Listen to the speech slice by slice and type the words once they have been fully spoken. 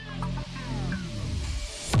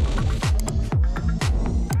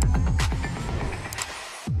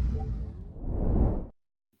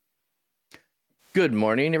Good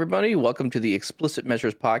morning, everybody. Welcome to the Explicit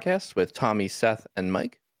Measures podcast with Tommy, Seth, and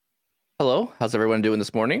Mike. Hello. How's everyone doing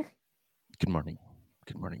this morning? Good morning.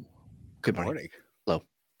 Good morning. Good morning. Hello.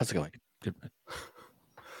 How's it going? Good.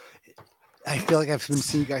 I feel like I've been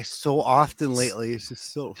seeing you guys so often lately. It's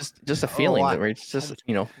just so Just a feeling that it's just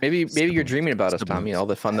maybe you're dreaming about us, Tommy. All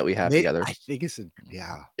the fun that we have together. I think it's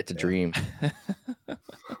a dream.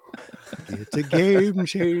 It's a game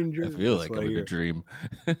changer. I feel like I'm in a dream.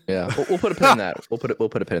 Yeah, we'll put a pin in that. We'll put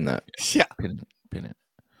a pin in that. Yeah, pin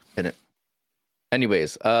it.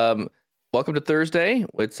 Anyways, welcome to Thursday.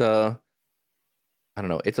 It's I don't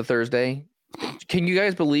know. It's a Thursday. Can you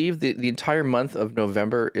guys believe the entire month of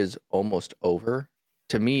November is almost over?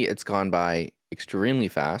 To me, it's gone by extremely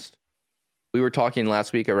fast. We were talking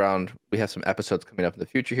last week around, we have some episodes coming up in the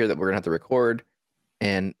future here that we're going to have to record.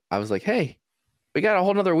 And I was like, hey, we got a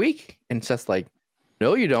whole nother week. And Seth's like,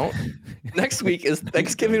 no, you don't. Next week is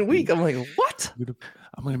Thanksgiving week. I'm like, what?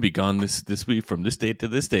 I'm going to be gone this week from this date to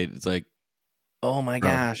this date. It's like, oh my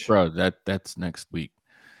gosh. Bro, that's next week.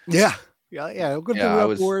 Yeah. Good thing we don't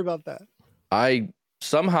have to worry about that. I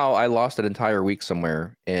lost an entire week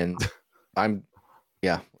somewhere, and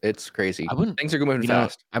it's crazy. Things are moving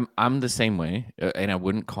fast. I'm the same way, and I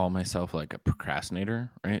wouldn't call myself like a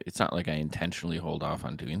procrastinator, right? It's not like I intentionally hold off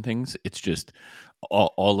on doing things. It's just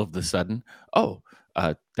all of the sudden,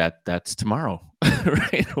 that's tomorrow,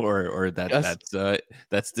 right? Or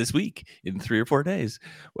that's this week in 3 or 4 days.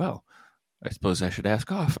 Well, I suppose I should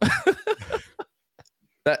ask off.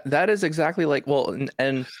 That is exactly like, well,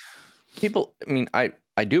 and people, I mean, I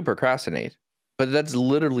do procrastinate, but that's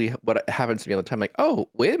literally what happens to me all the time. Like, oh,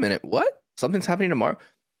 wait a minute, what? Something's happening tomorrow.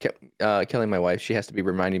 Kelly, my wife, she has to be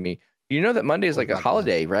reminding me, you know that Monday is like a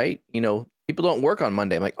holiday, right? You know, people don't work on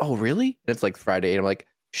Monday. I'm like, oh, really? And it's like Friday, and I'm like,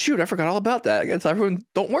 shoot, I forgot all about that. I guess everyone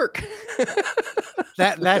don't work.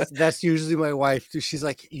 That's usually my wife. She's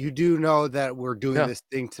like, you do know that we're doing this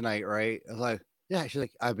thing tonight, right? I was like, yeah. She's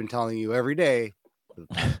like, I've been telling you every day.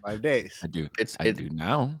 5 days. I do. I do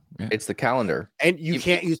now. Yeah. It's the calendar, and you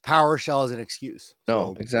can't use PowerShell as an excuse.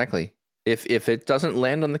 No, exactly. If it doesn't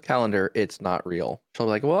land on the calendar, it's not real. So I'm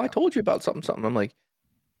like, well, I told you about something. I'm like,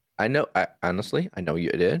 I know. I know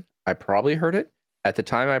you did. I probably heard it at the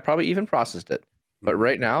time. I probably even processed it. But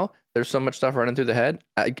right now, there's so much stuff running through the head.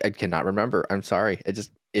 I cannot remember. I'm sorry.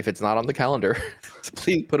 If it's not on the calendar,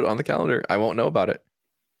 please put it on the calendar. I won't know about it.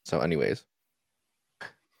 So, anyways,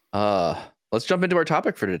 let's jump into our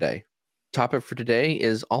topic for today. Topic for today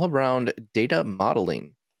is all around data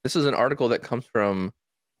modeling. This is an article that comes from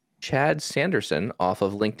Chad Sanderson off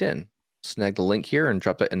of LinkedIn. Snag the link here and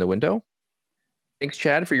drop it in the window. Thanks,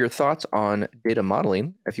 Chad, for your thoughts on data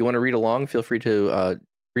modeling. If you want to read along, feel free to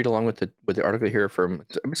read along with the article here from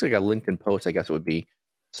basically like a LinkedIn post, I guess it would be.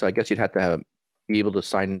 So I guess you'd have to be able to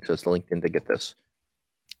sign into this LinkedIn to get this.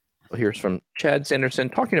 So here's from Chad Sanderson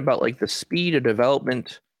talking about like the speed of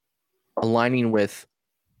development aligning with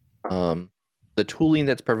the tooling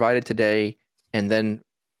that's provided today, and then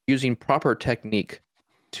using proper technique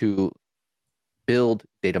to build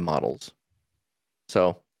data models. So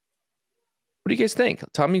what do you guys think?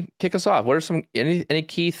 Tommy, kick us off. What are some any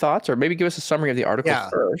key thoughts, or maybe give us a summary of the article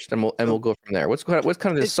first, and we'll go from there. What's kind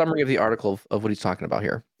of the summary of the article of what he's talking about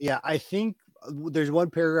here? Yeah, I think there's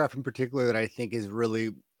one paragraph in particular that I think is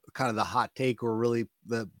really kind of the hot take, or really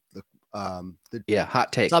the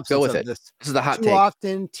hot take. Go with it. This is the hot take. Too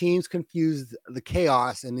often teams confuse the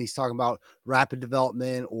chaos, and he's talking about rapid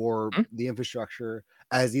development or the infrastructure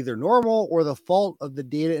as either normal or the fault of the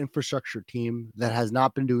data infrastructure team that has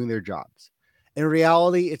not been doing their jobs. In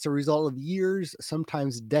reality, it's a result of years,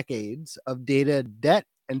 sometimes decades, of data debt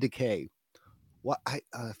and decay. What I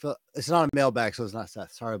feel, it's not a mailbag, so it's not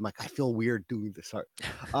Seth. Sorry, I'm like, I feel weird doing this. Sorry.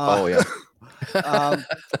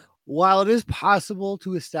 While it is possible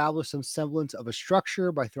to establish some semblance of a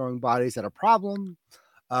structure by throwing bodies at a problem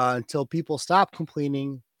until people stop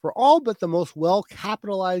complaining, for all but the most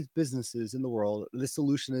well-capitalized businesses in the world, this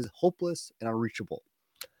solution is hopeless and unreachable.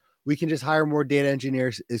 We can just hire more data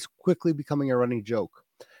engineers is quickly becoming a running joke.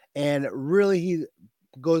 And really, he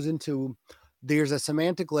goes into, there's a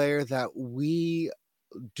semantic layer that we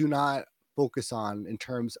do not focus on in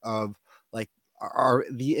terms of like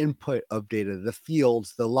the input of data, the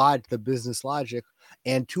fields, the business logic.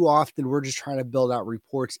 And too often we're just trying to build out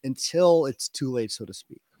reports until it's too late, so to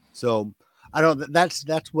speak. So I don't, that's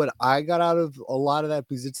what I got out of a lot of that,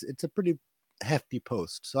 because it's a pretty hefty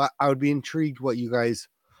post. So I would be intrigued what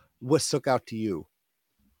stuck out to you.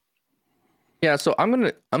 Yeah. So I'm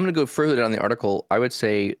going to go further down the article. I would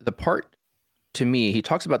say the part, to me, he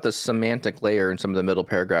talks about the semantic layer in some of the middle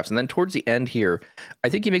paragraphs. And then towards the end here, I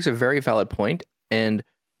think he makes a very valid point. And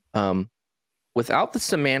without the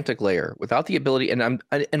semantic layer, without the ability, and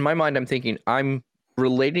in my mind, I'm thinking I'm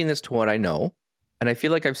relating this to what I know, and I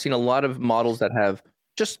feel like I've seen a lot of models that have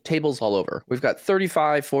just tables all over. We've got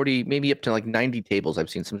 35, 40, maybe up to like 90 tables. I've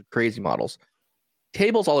seen some crazy models,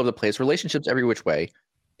 tables all over the place, relationships every which way.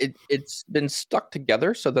 It's been stuck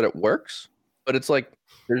together so that it works, but it's like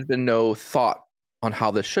there's been no thought on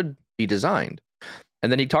how this should be designed.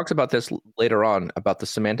 And then he talks about this later on about the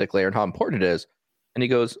semantic layer and how important it is. And he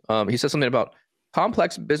goes, he says something about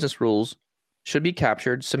complex business rules should be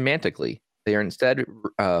captured semantically. They are instead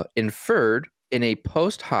inferred in a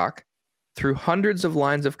post hoc through hundreds of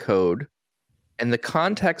lines of code, and the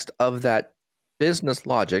context of that business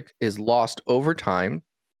logic is lost over time,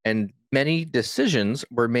 and many decisions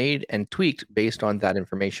were made and tweaked based on that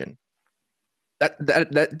information.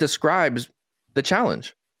 That describes the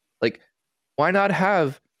challenge. Like, why not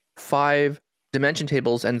have 5 dimension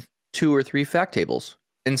tables and 2 or 3 fact tables?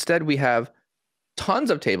 Instead, we have tons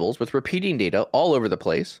of tables with repeating data all over the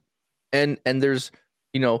place. And there's,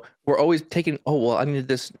 we're always taking, oh, well, I need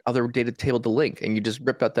this other data table to link. And you just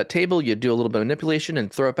rip out that table, you do a little bit of manipulation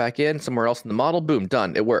and throw it back in somewhere else in the model. Boom,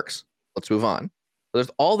 done. It works. Let's move on. So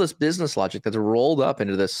there's all this business logic that's rolled up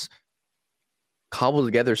into this cobbled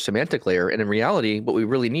together semantic layer. And in reality, what we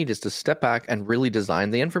really need is to step back and really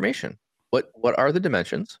design the information. What are the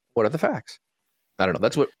dimensions? What are the facts? I don't know.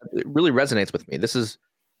 That's what it really resonates with me.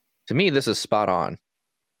 To me, this is spot on.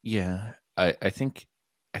 Yeah, I think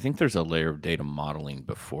there's a layer of data modeling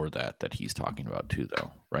before that he's talking about too,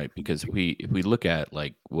 though, right? Because if we look at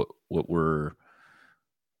like what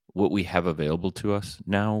we have available to us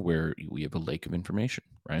now, where we have a lake of information,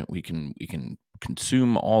 right? We can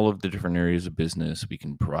consume all of the different areas of business. We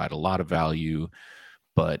can provide a lot of value,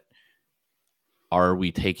 but are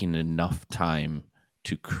we taking enough time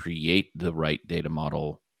to create the right data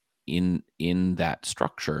model in that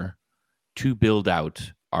structure to build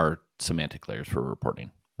out our semantic layers for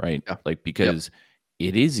reporting, right? Yeah. Like, because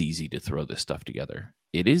it is easy to throw this stuff together.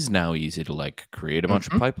 It is now easy to like create a bunch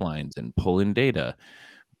of pipelines and pull in data,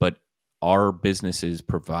 but are businesses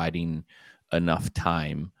providing enough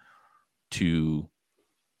time to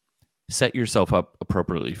set yourself up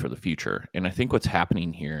appropriately for the future? And I think what's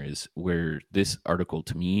happening here is where this article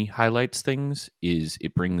to me highlights things is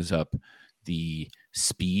it brings up the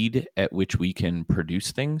speed at which we can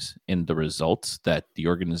produce things and the results that the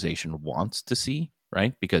organization wants to see,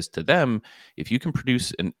 right? Because to them, if you can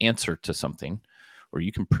produce an answer to something, or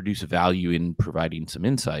you can produce value in providing some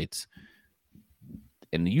insights,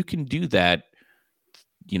 and you can do that,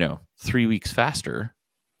 3 weeks faster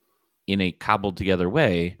in a cobbled together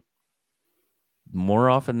way, more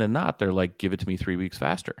often than not, they're like, give it to me 3 weeks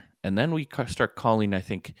faster. And then we start calling, I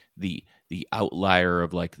think, the outlier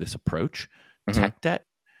of like this approach tech debt.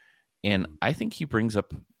 And I think he brings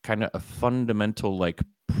up kind of a fundamental like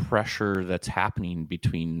pressure that's happening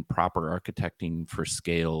between proper architecting for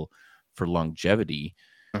scale, for longevity,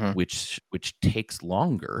 which takes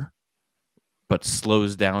longer, but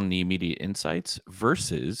slows down the immediate insights,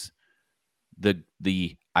 versus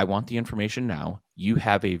the I want the information now. You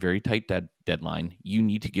have a very tight deadline. You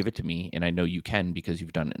need to give it to me, and I know you can because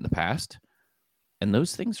you've done it in the past. And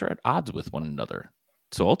those things are at odds with one another.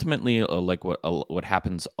 So ultimately, like what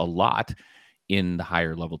happens a lot in the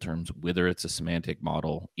higher level terms, whether it's a semantic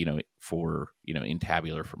model, for in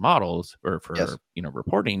tabular for models or for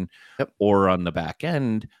reporting, or on the back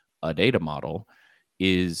end a data model,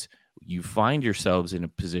 is you find yourselves in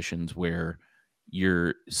positions where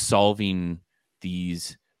you're solving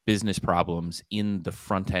these business problems in the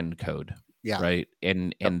front end code, right?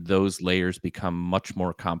 And those layers become much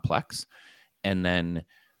more complex, and then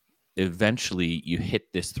eventually you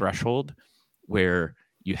hit this threshold where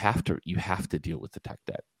you have to deal with the tech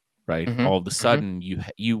debt, right? All of a sudden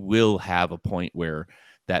you will have a point where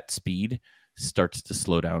that speed starts to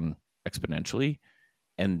slow down exponentially.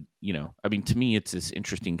 And, to me, it's this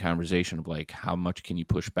interesting conversation of like, how much can you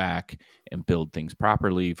push back and build things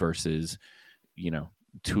properly versus,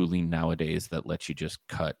 tooling nowadays that lets you just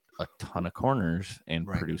cut a ton of corners and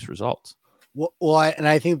produce results. Well,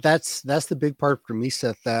 I think that's the big part for me,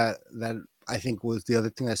 Seth, that I think was the other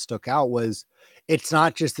thing that stuck out was it's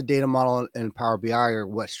not just the data model in Power BI or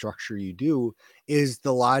what structure you do, is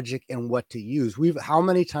the logic and what to use. How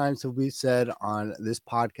many times have we said on this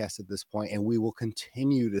podcast at this point, and we will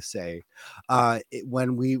continue to say,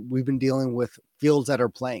 when we've been dealing with fields that are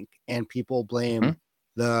blank and people blame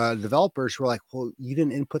the developers who are like, well, you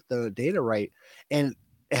didn't input the data right. And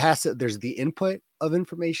there's the input of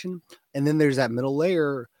information, and then there's that middle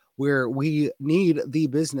layer where we need the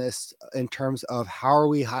business in terms of how are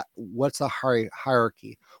we, what's the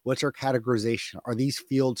hierarchy? What's our categorization? Are these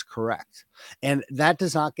fields correct? And that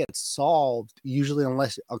does not get solved usually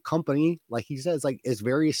unless a company, like he says, like is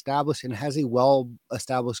very established and has a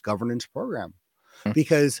well-established governance program.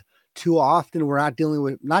 Because too often we're not dealing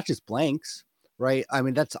with not just blanks, right? I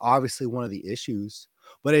mean, that's obviously one of the issues,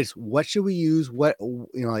 but it's what should we use? What,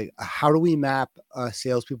 like how do we map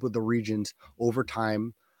salespeople with the regions over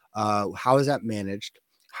time? How is that managed?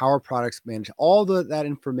 How are products managed? All that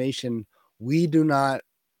information we do not,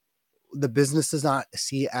 the business does not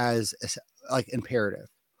see as like imperative.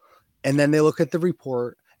 And then they look at the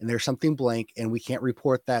report and there's something blank and we can't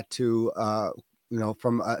report that to,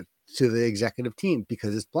 from to the executive team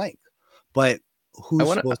because it's blank. But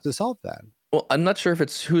who's supposed to solve that? Well, I'm not sure if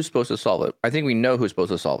it's who's supposed to solve it. I think we know who's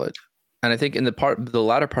supposed to solve it. And I think in the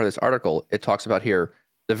latter part of this article, it talks about here,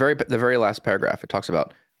 the very last paragraph, it talks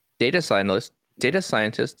about data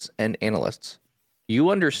scientists and analysts.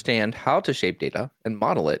 You understand how to shape data and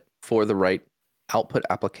model it for the right output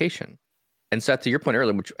application. And Seth, to your point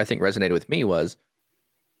earlier, which I think resonated with me, was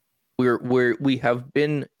we have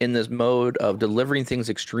been in this mode of delivering things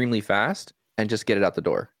extremely fast and just get it out the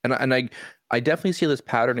door. And I definitely see this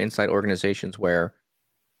pattern inside organizations where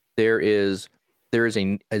there is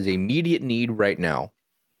an immediate need right now.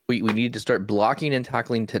 We need to start blocking and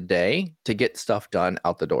tackling today to get stuff done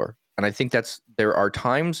out the door. And I think there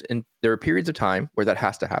are periods of time where that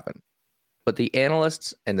has to happen. But the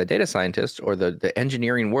analysts and the data scientists or the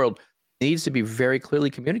engineering world needs to be very clearly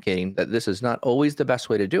communicating that this is not always the best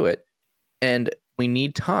way to do it. And we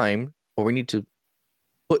need time, or we need to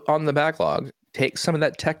put on the backlog, take some of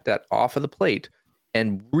that tech debt off of the plate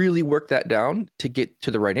and really work that down to get to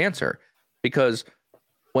the right answer. Because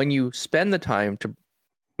when you spend the time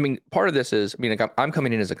part of this is, like I'm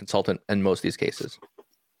coming in as a consultant in most of these cases.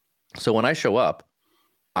 So when I show up,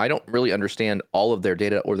 I don't really understand all of their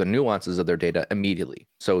data or the nuances of their data immediately.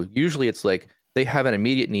 So usually it's like they have an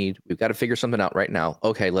immediate need. We've got to figure something out right now.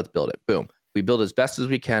 Okay, let's build it. Boom. We build as best as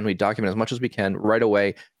we can. We document as much as we can right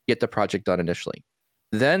away, get the project done initially.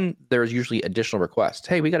 Then there's usually additional requests.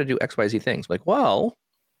 Hey, we got to do XYZ things. Like, well,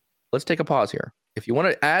 let's take a pause here. If you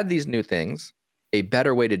want to add these new things, a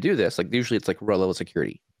better way to do this, like usually it's like row level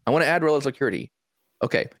security. I want to add row level security.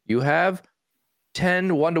 Okay, you have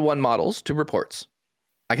 10 one-to-one models to reports.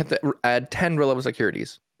 I have to add 10 row level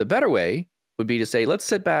securities. The better way would be to say, let's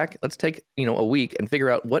sit back, let's take a week and figure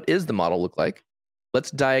out what is the model look like.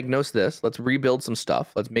 Let's diagnose this. Let's rebuild some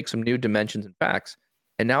stuff. Let's make some new dimensions and facts.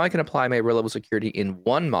 And now I can apply my row level security in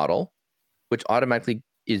one model, which automatically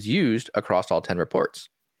is used across all 10 reports.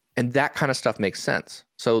 And that kind of stuff makes sense.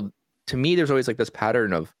 So to me, there's always like this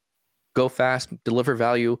pattern of go fast, deliver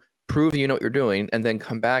value, prove you know what you're doing, and then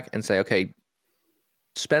come back and say, okay,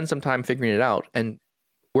 spend some time figuring it out and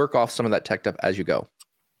work off some of that tech stuff as you go.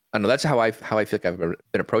 I know that's how I feel like I've been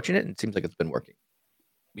approaching it, and it seems like it's been working.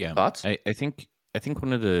 Yeah. Thoughts? I think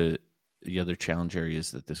one of the other challenge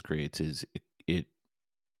areas that this creates is it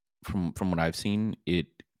from what I've seen, it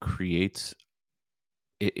creates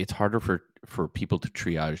it's harder for people to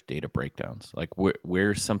triage data breakdowns. Like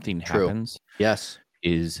where something happens, yes,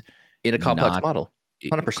 is in a complex model.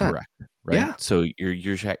 100%. Correct. Right. Yeah. So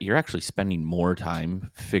you're actually spending more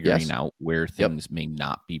time figuring out where things may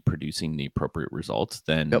not be producing the appropriate results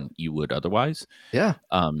than you would otherwise. Yeah.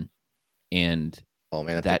 And oh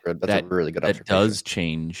man, that's a really good observation. That does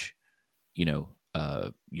change,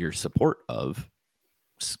 your support of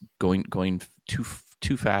going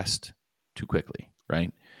too fast, too quickly.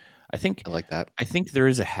 Right. I like that. I think there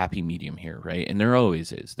is a happy medium here, right? And there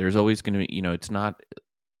always is. There's always going to be, it's not.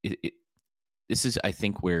 This is, I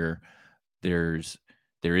think, where there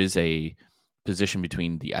is a position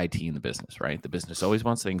between the IT and the business, right? The business always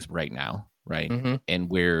wants things right now, right? Mm-hmm. And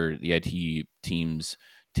where the IT teams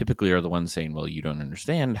typically are the ones saying, well, you don't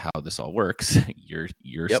understand how this all works.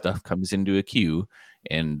 Your stuff comes into a queue,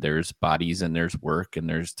 and there's bodies and there's work and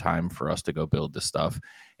there's time for us to go build this stuff.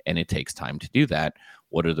 And it takes time to do that.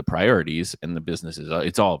 What are the priorities? And the business is,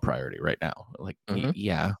 it's all a priority right now. Like,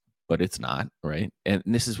 yeah, but it's not, right? And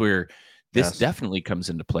this is where this definitely comes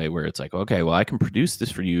into play, where it's like, okay, well, I can produce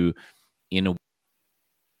this for you in a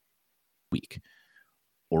week,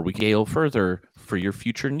 or we scale further for your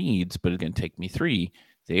future needs, but it's going to take me 3.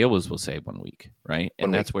 They always will say 1 week, right?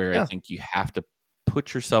 And that's where I think you have to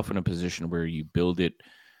put yourself in a position where you build it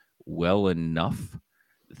well enough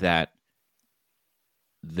that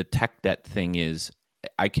the tech debt thing is,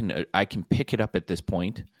 I can pick it up at this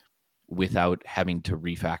point without having to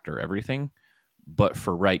refactor everything. But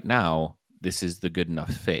for right now, this is the good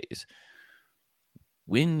enough phase.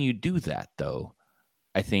 When you do that, though,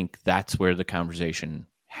 I think that's where the conversation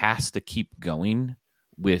has to keep going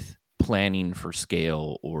with planning for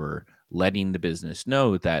scale, or letting the business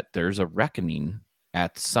know that there's a reckoning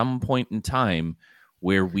at some point in time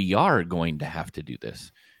where we are going to have to do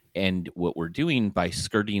this. And what we're doing by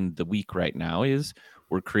skirting the week right now is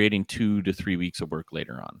we're creating 2 to 3 weeks of work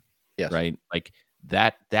later on. Yes. Right? Like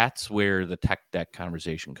that's where the tech debt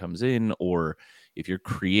conversation comes in. Or if you're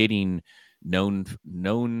creating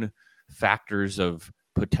known factors of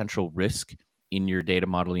potential risk in your data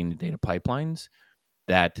modeling and data pipelines,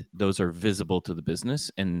 that those are visible to the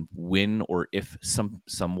business, and when or if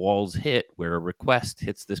some walls hit where a request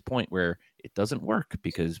hits this point where it doesn't work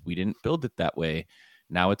because we didn't build it that way,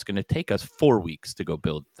 now it's going to take us 4 weeks to go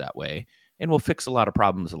build it that way, and we'll fix a lot of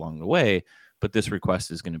problems along the way, but this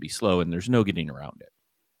request is going to be slow and there's no getting around it.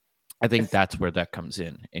 I think that's where that comes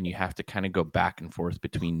in, and you have to kind of go back and forth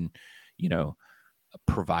between,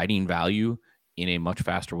 providing value in a much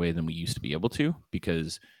faster way than we used to be able to,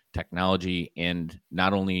 because technology, and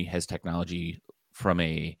not only has technology from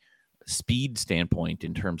a speed standpoint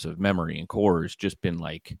in terms of memory and cores just been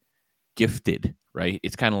like gifted, right?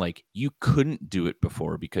 It's kind of like you couldn't do it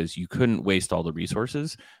before because you couldn't waste all the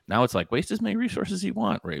resources. Now it's like waste as many resources as you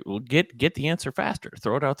want, right? Well, get the answer faster,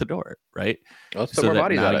 throw it out the door, right? Let's put more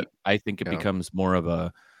bodies at it. I think it becomes more of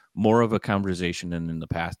a conversation than in the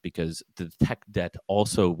past, because the tech debt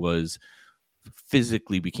also was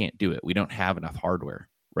physically, we can't do it. We don't have enough hardware,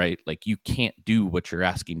 right? Like you can't do what you're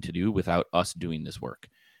asking to do without us doing this work.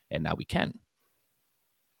 And now we can.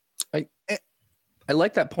 I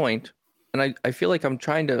like that point. And I feel like I'm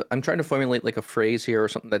trying to formulate like a phrase here or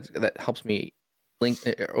something that helps me link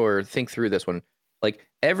or think through this one. Like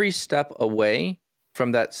every step away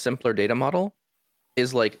from that simpler data model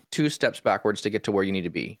is like 2 steps backwards to get to where you need to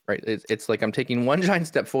be, right? It's like I'm taking one giant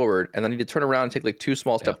step forward and then I need to turn around and take like 2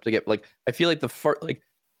 small steps to get, like, I feel like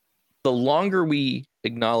the longer we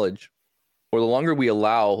acknowledge, or the longer we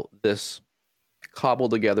allow this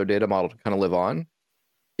cobbled together data model to kind of live on,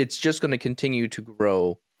 it's just going to continue to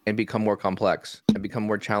grow and become more complex and become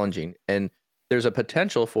more challenging. And there's a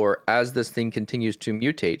potential for, as this thing continues to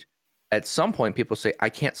mutate, at some point people say, I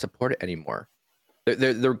can't support it anymore.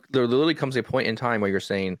 There literally comes a point in time where you're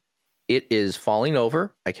saying it is falling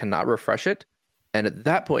over, I cannot refresh it, and at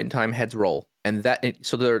that point in time, heads roll. And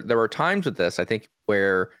so there are times with this, I think,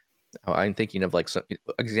 where I'm thinking of like some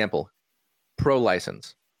example, pro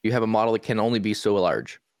license. You have a model that can only be so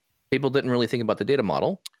large. People didn't really think about the data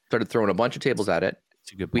model, started throwing a bunch of tables at it.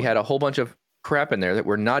 We had a whole bunch of crap in there that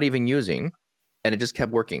we're not even using, and it just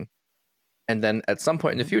kept working. And then at some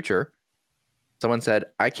point in the future, someone said,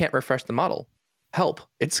 I can't refresh the model. Help.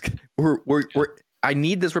 I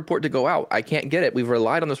need this report to go out. I can't get it. We've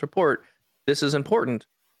relied on this report. This is important.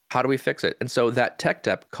 How do we fix it? And so that tech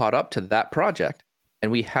debt caught up to that project,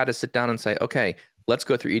 and we had to sit down and say, okay, let's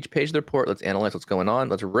go through each page of the report. Let's analyze what's going on.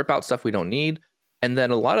 Let's rip out stuff we don't need. And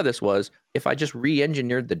then a lot of this was, if I just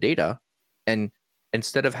re-engineered the data, and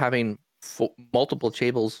instead of having multiple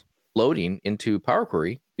tables loading into Power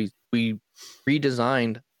Query, we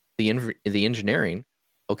redesigned the engineering.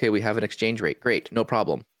 Okay, we have an exchange rate. Great, no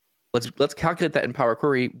problem. Let's calculate that in Power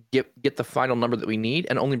Query, get the final number that we need,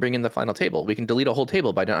 and only bring in the final table. We can delete a whole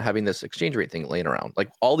table by not having this exchange rate thing laying around. Like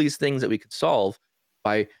all these things that we could solve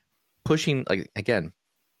by pushing, like, again,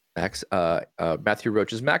 Matthew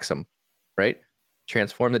Roach's maxim, right?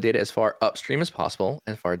 Transform the data as far upstream as possible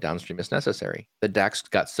and far downstream as necessary. The DAX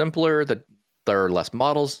got simpler. There are less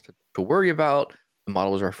models to worry about. The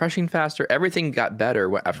model was refreshing faster. Everything got better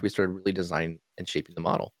after we started really designing and shaping the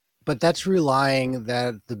model. But that's relying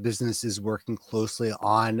that the business is working closely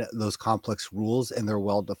on those complex rules and they're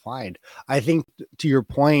well defined. I think, to your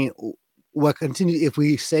point, if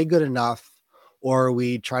we say good enough, or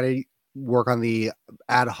we try to work on the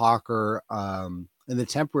ad hoc or in the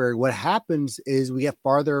temporary, what happens is we get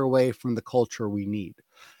farther away from the culture we need.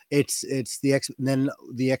 It's then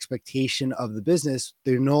the expectation of the business.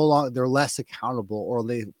 They're less accountable, or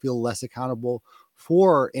they feel less accountable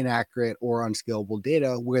for inaccurate or unscalable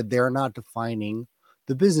data, where they're not defining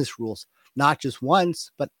the business rules, not just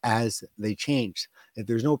once, but as they change. If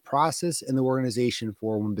there's no process in the organization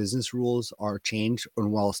for when business rules are changed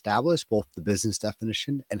and well established, both the business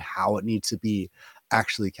definition and how it needs to be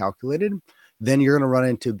actually calculated, then you're going to run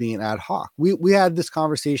into being ad hoc. We had this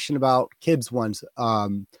conversation about kids once,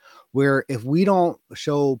 where if we don't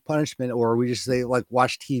show punishment, or we just say like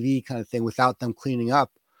watch TV kind of thing without them cleaning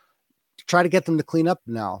up, try to get them to clean up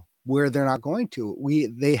now where they're not going to.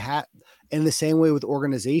 They have, in the same way with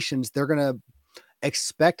organizations, they're going to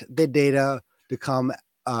expect the data to come,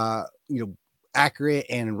 accurate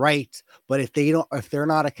and right. But if they're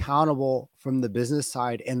not accountable from the business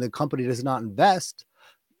side and the company does not invest,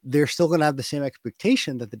 they're still going to have the same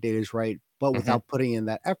expectation that the data is right, but without putting in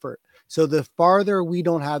that effort. So the farther we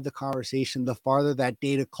don't have the conversation, the farther that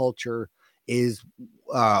data culture is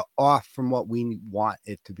off from what we want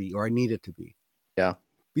it to be or need it to be. Yeah.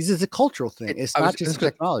 Because it's a cultural thing. It's not just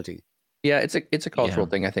technology. Yeah, it's a cultural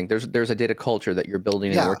thing. I think there's a data culture that you're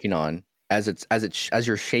building and working on as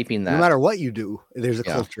you're shaping that. No matter what you do, there's a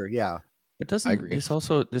culture. Yeah. It doesn't. This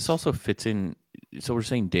also fits in. So we're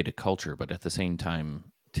saying data culture, but at the same time,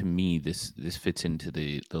 to me, this fits into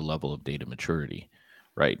the level of data maturity,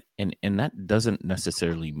 right? And that doesn't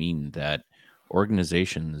necessarily mean that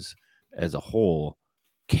organizations as a whole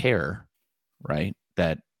care, right?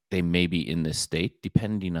 That they may be in this state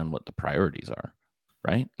depending on what the priorities are,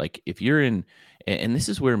 right? Like if you're in, and this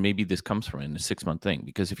is where maybe this comes from in a 6-month thing,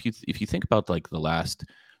 because if you think about like the last,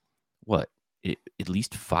 at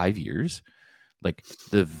least 5 years, like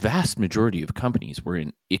the vast majority of companies were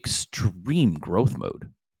in extreme growth mode,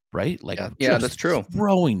 right? Like, yeah, that's true.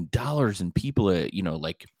 Throwing dollars and people,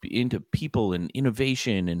 like into people and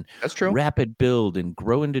innovation and that's true. Rapid build and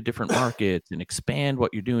grow into different markets and expand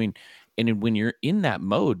what you're doing. And when you're in that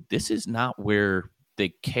mode, this is not where they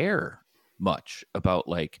care much about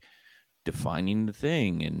like defining the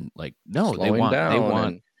thing and like, no,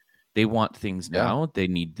 they want things now. They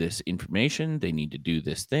need this information. They need to do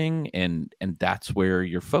this thing. And that's where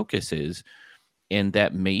your focus is. And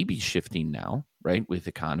that may be shifting now, right? With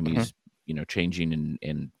economies, changing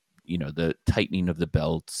and the tightening of the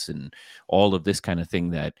belts and all of this kind of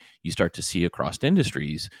thing that you start to see across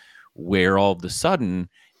industries, where all of a sudden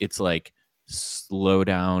it's like slow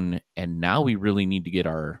down. And now we really need to get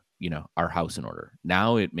our house in order.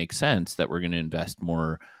 Now it makes sense that we're going to invest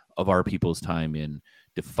more of our people's time in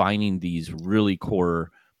defining these really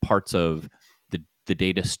core parts of the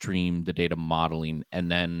data stream, the data modeling,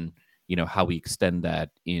 and then how we extend that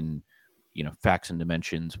in facts and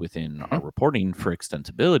dimensions within our reporting for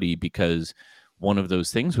extensibility, because one of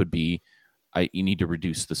those things would be you need to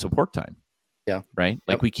reduce the support time. Yeah. Right.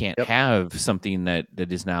 Like we can't have something that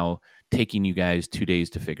is now taking you guys 2 days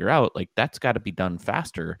to figure out. Like that's got to be done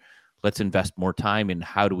faster. Let's invest more time in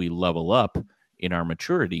how do we level up in our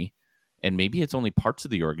maturity. And maybe it's only parts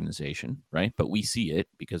of the organization, right? But we see it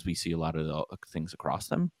because we see a lot of the things across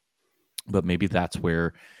them. But maybe that's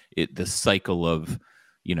where the cycle of,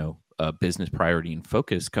 business priority and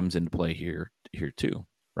focus comes into play here too,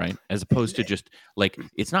 right? As opposed to just like,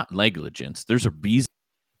 it's not negligence. There's a reason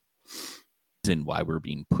why we're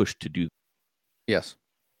being pushed to do. Yes.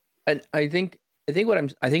 And I think what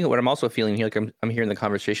I'm also feeling here, like I'm hearing the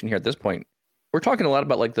conversation here at this point, we're talking a lot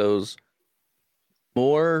about like those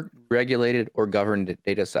more regulated or governed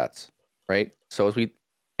data sets, right? So as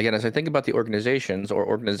I think about the organizations,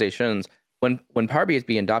 when Power BI is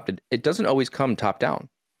being adopted, it doesn't always come top down.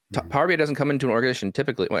 Power BI doesn't come into an organization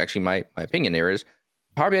typically. Well, actually, my opinion there is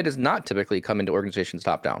Power BI does not typically come into organizations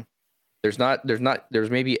top down. There's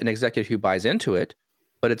maybe an executive who buys into it,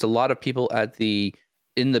 but it's a lot of people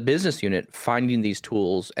in the business unit finding these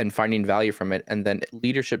tools and finding value from it, and then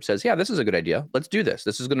leadership says, "Yeah, this is a good idea. Let's do this.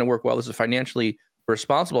 This is going to work well. This is financially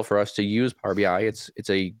responsible for us to use Power BI. It's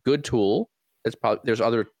a good tool. There's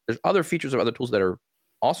other features of other tools that are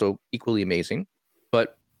also equally amazing,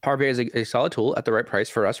 but Power BI is a solid tool at the right price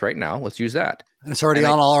for us right now. Let's use that. And it's already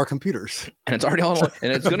on all our computers. And it's already on,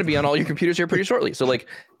 and it's going to be on all your computers here pretty shortly. So like,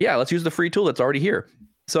 yeah, let's use the free tool that's already here.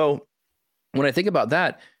 So when I think about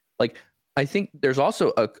that, like, I think there's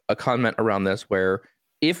also a comment around this where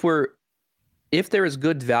if there is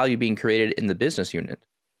good value being created in the business unit,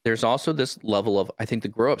 there's also this level of, I think, the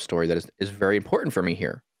grow up story that is very important for me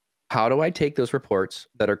here. How do I take those reports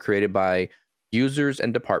that are created by users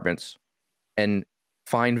and departments and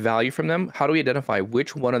find value from them? How do we identify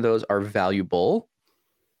which one of those are valuable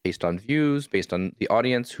based on views, based on the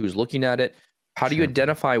audience who's looking at it? How do you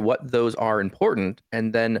identify what those are important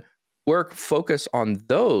and then focus on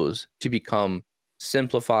those to become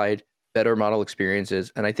simplified, better model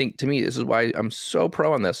experiences? And I think, to me, this is why I'm so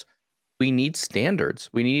pro on this. We need standards.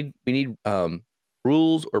 We need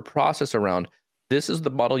rules or process around, this is the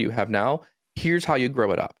model you have now. Here's how you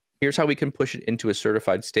grow it up. Here's how we can push it into a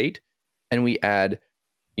certified state. And we add,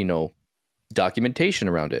 documentation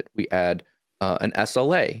around it. We add an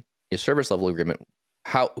SLA, a service level agreement.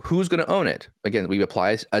 Who's going to own it? Again, we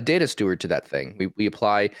apply a data steward to that thing. We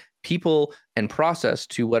apply people and process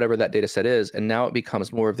to whatever that data set is. And now it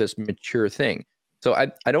becomes more of this mature thing. So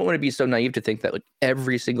I don't want to be so naive to think that like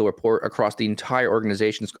every single report across the entire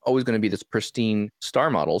organization is always going to be this pristine star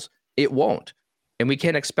models. It won't. And we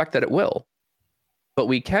can't expect that it will. But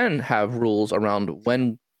we can have rules around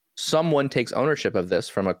when someone takes ownership of this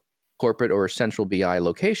from a corporate or central BI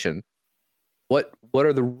location. What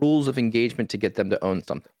are the rules of engagement to get them to own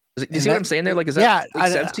something? Do you see what I'm saying there? Like, does that make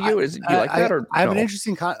sense to you? Do you like that, or I have an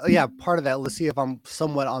interesting part of that. Let's see if I'm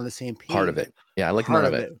somewhat on the same page. Part of it. Yeah, I like none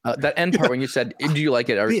of it. That end part when you said, do you like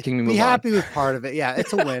it, or can we move on? Be happy with part of it. Yeah,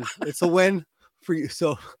 it's a win. It's a win for you.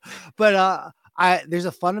 So, but there's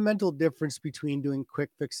a fundamental difference between doing quick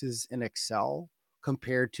fixes in Excel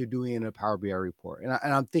compared to doing a Power BI report. And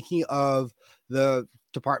I'm thinking of the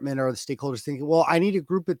department or the stakeholders thinking, well, I need to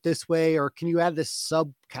group it this way, or can you add this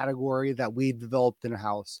subcategory that we've developed in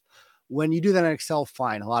house? When you do that in Excel,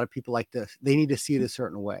 fine. A lot of people like this. They need to see it a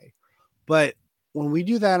certain way. But when we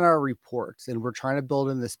do that in our reports and we're trying to build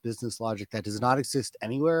in this business logic that does not exist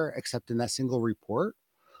anywhere except in that single report,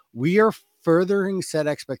 we are furthering set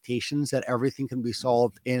expectations that everything can be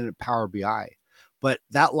solved in Power BI. But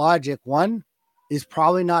that logic, one, is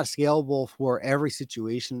probably not scalable for every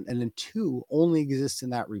situation. And then two, only exists in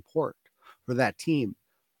that report for that team.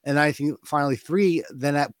 And I think finally three,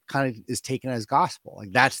 then that kind of is taken as gospel.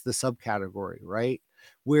 Like that's the subcategory, right?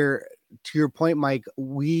 Where to your point, Mike,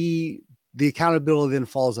 the accountability then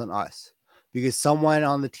falls on us because someone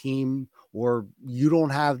on the team or you don't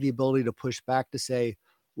have the ability to push back to say,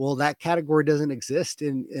 well, that category doesn't exist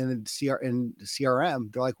in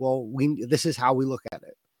CRM. They're like, well, this is how we look at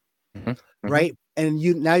it. Mm-hmm. Right. And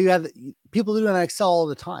now you have people do it in Excel all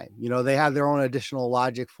the time. They have their own additional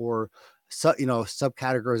logic for,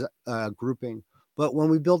 subcategories grouping. But when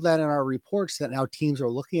we build that in our reports that now teams are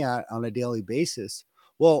looking at on a daily basis,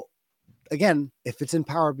 well, again, if it's in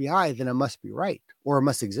Power BI, then it must be right or it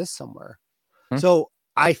must exist somewhere. Mm-hmm. So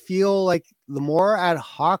I feel like the more ad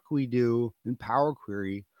hoc we do in Power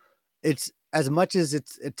Query, it's as much as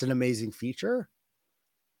it's an amazing feature,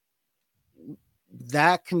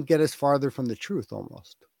 that can get us farther from the truth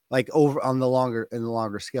almost, like over in the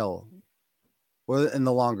longer scale or in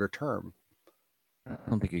the longer term. I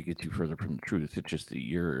don't think it gets you further from the truth. It's just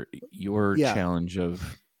your challenge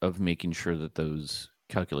of making sure that those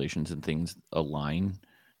calculations and things align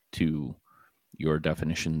to your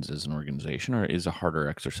definitions as an organization, or is a harder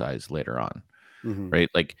exercise later on. Mm-hmm. Right?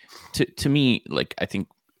 Like to me, like I think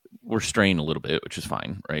we're straying a little bit, which is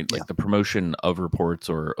fine, right? Like the promotion of reports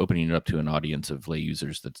or opening it up to an audience of lay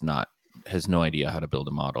users has no idea how to build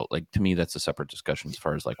a model. Like to me, that's a separate discussion as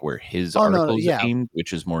far as like where his article is aimed,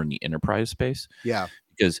 which is more in the enterprise space. Yeah.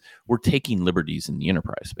 Because we're taking liberties in the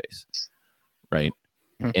enterprise space. Right.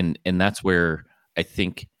 Mm-hmm. And that's where I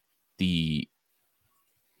think the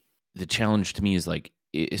challenge to me is like,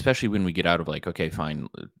 especially when we get out of like, okay, fine,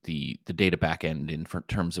 the data backend in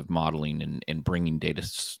terms of modeling and bringing data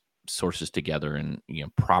sources together and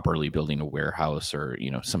properly building a warehouse or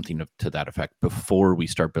something to that effect before we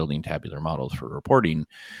start building tabular models for reporting.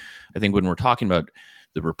 I think when we're talking about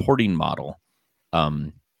the reporting model,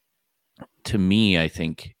 to me, I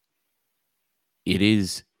think it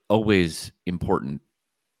is always important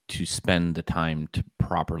to spend the time to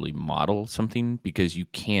properly model something, because you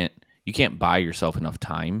can't buy yourself enough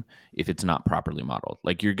time if it's not properly modeled.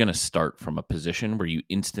 Like you're going to start from a position where you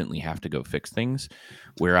instantly have to go fix things.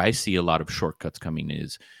 Where I see a lot of shortcuts coming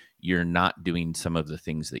is you're not doing some of the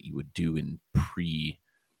things that you would do in pre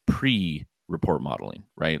report modeling,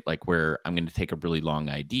 right? Like where I'm going to take a really long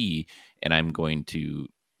ID and I'm going to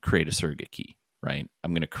create a surrogate key, right?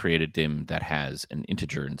 I'm going to create a DIM that has an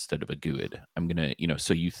integer instead of a GUID. I'm going to,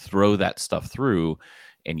 so you throw that stuff through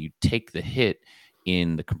and you take the hit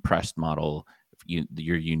in the compressed model,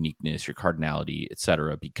 your uniqueness, your cardinality, et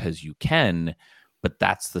cetera, because you can. But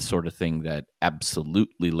that's the sort of thing that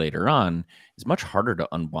absolutely later on is much harder to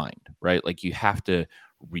unwind, right? Like you have to,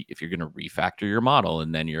 if you're going to refactor your model,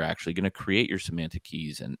 and then you're actually going to create your semantic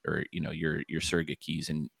keys or your surrogate keys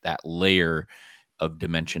and that layer of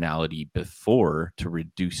dimensionality before to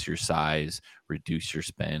reduce your size, reduce your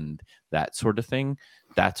spend, that sort of thing.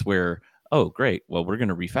 That's where, oh, great. Well, we're going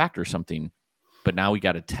to refactor something, but now we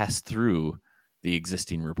got to test through the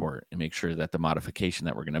existing report and make sure that the modification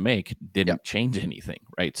that we're going to make didn't change anything,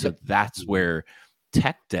 right? So that's where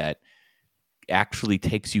tech debt actually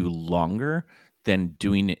takes you longer than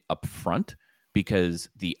doing it up front, because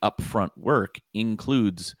the upfront work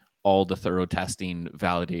includes all the thorough testing,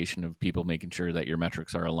 validation of people making sure that your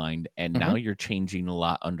metrics are aligned. And now you're changing a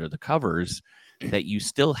lot under the covers that you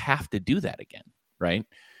still have to do that again, right?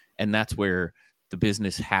 And that's where the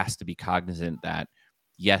business has to be cognizant that,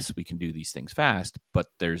 yes, we can do these things fast, but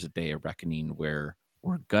there's a day of reckoning where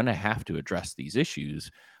we're going to have to address these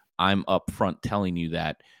issues. I'm upfront telling you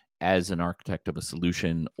that as an architect of a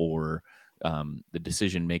solution or the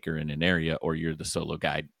decision maker in an area, or you're the solo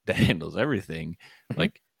guy that handles everything,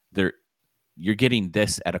 like you're getting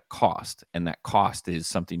this at a cost, and that cost is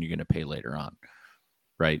something you're going to pay later on,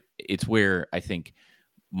 right? It's where I think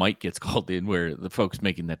Mike gets called in, where the folks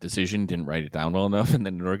making that decision didn't write it down well enough, and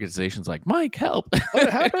then an organization's like, Mike, help. What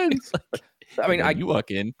happens? I mean, you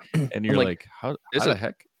walk in and you're like, how the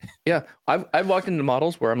heck? Yeah, I've walked into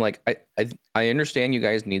models where I'm like, I understand you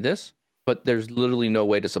guys need this, but there's literally no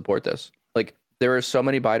way to support this. Like, there are so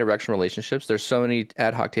many bi-directional relationships. There's so many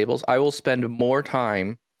ad hoc tables. I will spend more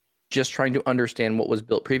time just trying to understand what was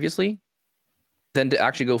built previously than to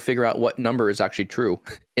actually go figure out what number is actually true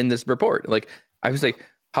in this report. Like, I was like,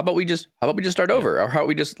 how about we just start over? Or how about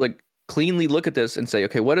we just like cleanly look at this and say,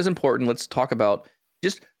 okay, what is important? Let's talk about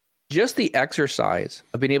just the exercise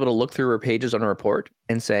of being able to look through our pages on a report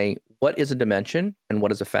and say, what is a dimension and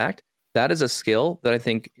what is a fact? That is a skill that I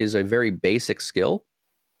think is a very basic skill.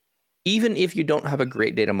 Even if you don't have a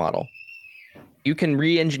great data model, you can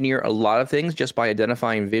re-engineer a lot of things just by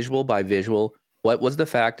identifying visual by visual, what was the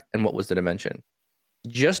fact and what was the dimension.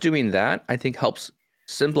 Just doing that, I think, helps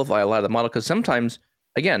simplify a lot of the model, because sometimes,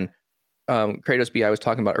 again, Kratos BI was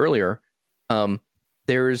talking about earlier,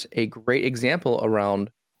 there's a great example around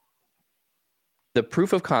the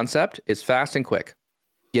proof of concept is fast and quick.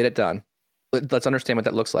 Get it done. Let's understand what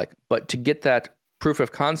that looks like. But to get that proof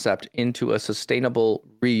of concept into a sustainable,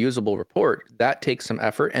 reusable report, that takes some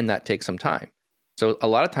effort and that takes some time. So a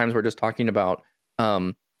lot of times we're just talking about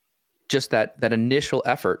just that initial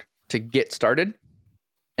effort to get started.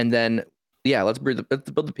 And then, yeah, let's build the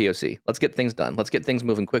POC. Let's get things done. Let's get things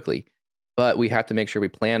moving quickly. But we have to make sure we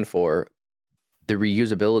plan for the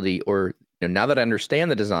reusability, or now that I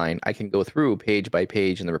understand the design, I can go through page by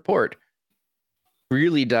page in the report,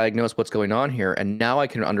 really diagnose what's going on here. And now I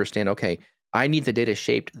can understand, okay, I need the data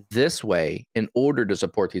shaped this way in order to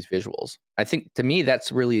support these visuals. I think, to me,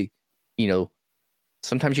 that's really,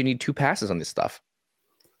 sometimes you need 2 passes on this stuff.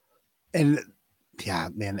 And yeah,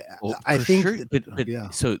 man, Well, I for think, sure, but yeah.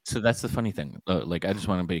 so that's the funny thing. Like, I just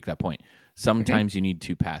want to make that point. Sometimes you need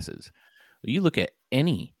 2 passes. You look at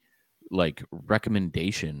any like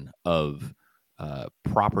recommendation of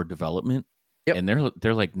proper development, and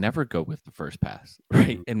they're like, never go with the first pass,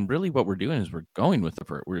 right? And really what we're doing is we're going with the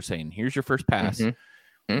first. We're saying, here's your first pass.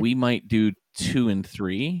 We might do 2 and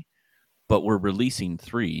 3, but we're releasing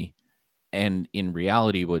 3. And in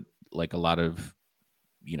reality, what like a lot of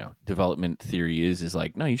development theory is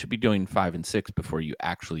like, no, you should be doing 5 and 6 before you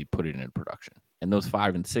actually put it in production. And those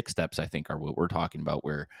 5 and 6 steps, I think, are what we're talking about,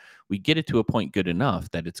 where we get it to a point good enough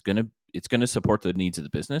that it's gonna support the needs of the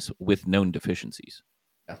business with known deficiencies.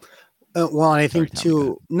 Yeah. Well, I think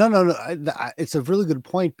too. No. It's a really good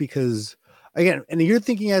point, because again, and you're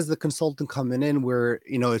thinking as the consultant coming in, where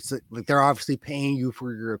it's like they're obviously paying you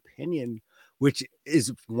for your opinion, which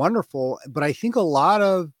is wonderful. But I think a lot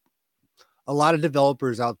of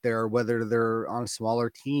developers out there, whether they're on smaller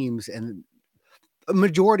teams, and a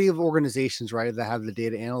majority of organizations, right, that have the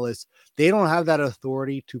data analysts, they don't have that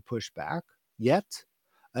authority to push back yet.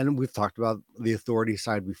 And we've talked about the authority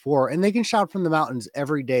side before, and they can shout from the mountains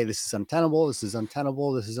every day, this is untenable, this is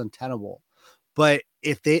untenable, this is untenable. But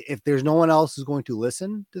if there's no one else who's going to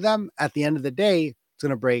listen to them, at the end of the day, it's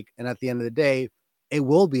going to break. And at the end of the day, it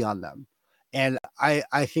will be on them. And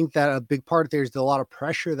I think that a big part, there's a lot of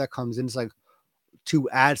pressure that comes in. It's like, to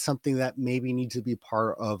add something that maybe needs to be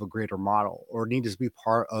part of a greater model, or needs to be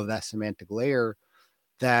part of that semantic layer,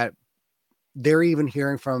 that they're even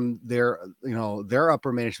hearing from their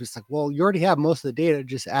upper management. It's like, well, you already have most of the data,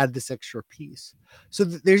 just add this extra piece. So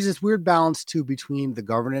there's this weird balance too between the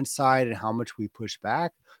governance side and how much we push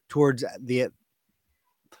back towards the,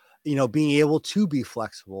 being able to be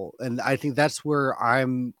flexible. And I think that's where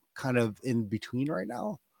I'm kind of in between right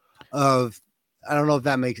now. I don't know if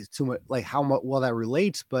that makes it too much, like how well that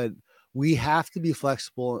relates, but we have to be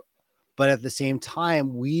flexible. But at the same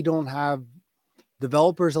time, we don't have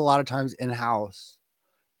developers, a lot of times in-house,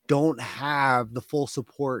 don't have the full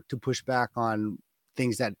support to push back on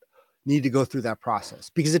things that need to go through that process,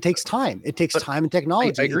 because it takes time. It takes time and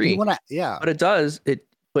technology. I agree. Yeah. But it does.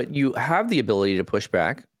 But you have the ability to push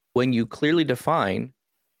back when you clearly define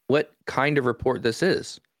what kind of report this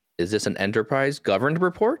is. Is this an enterprise governed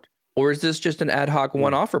report? Or is this just an ad hoc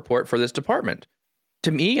one-off report for this department?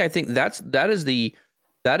 To me, I think that is the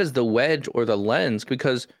wedge or the lens,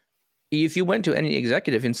 because if you went to any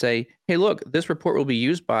executive and say, hey, look, this report will be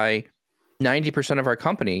used by 90% of our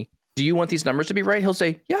company. Do you want these numbers to be right? He'll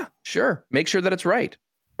say, yeah, sure. Make sure that it's right.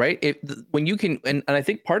 Right. When you can, and I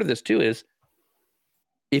think part of this too is,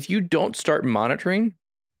 if you don't start monitoring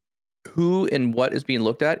who and what is being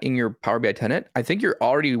looked at in your Power BI tenant, I think you're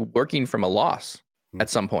already working from a loss at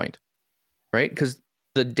some point, right? Because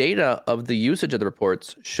the data of the usage of the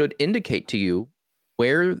reports should indicate to you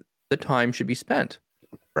where the time should be spent,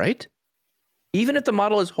 right? Even if the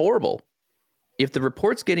model is horrible, if the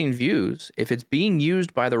report's getting views, if it's being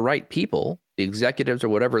used by the right people, the executives or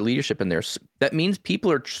whatever leadership in there, that means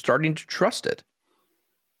people are starting to trust it,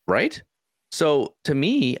 right? So to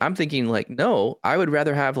me, I'm thinking like, no, I would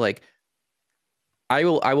rather have like, I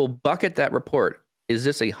will bucket that report. Is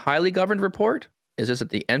this a highly governed report? Is this at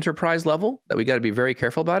the enterprise level that we got to be very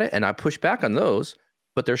careful about it? And I push back on those,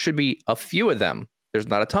 but there should be a few of them. There's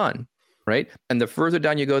not a ton, right? And the further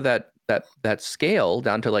down you go that scale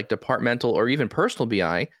down to like departmental or even personal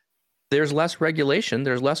BI, there's less regulation,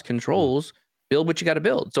 there's less controls. Build what you got to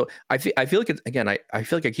build. So I feel like it's, again, I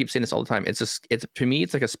feel like I keep saying this all the time. It's to me,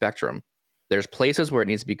 it's like a spectrum. There's places where it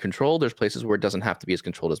needs to be controlled. There's places where it doesn't have to be as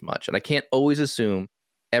controlled as much. And I can't always assume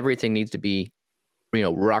everything needs to be,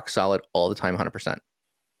 rock solid all the time, 100%. I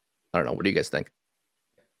don't know. What do you guys think?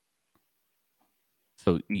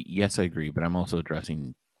 So yes, I agree, but I'm also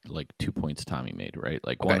addressing like 2 points Tommy made, right?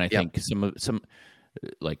 Like Okay, one, I think some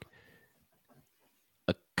like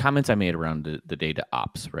comments I made around the data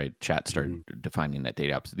ops, right? Chat started defining that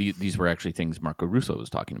data ops. These were actually things Marco Russo was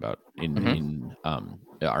talking about in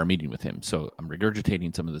our meeting with him. So I'm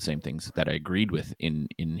regurgitating some of the same things that I agreed with in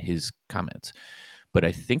his comments. But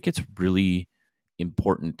I think it's really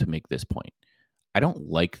important to make this point. I don't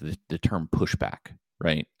like the term pushback,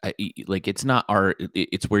 right? It's not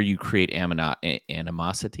it's where you create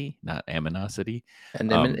animosity, not aminosity.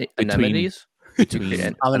 Anemones?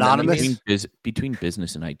 Between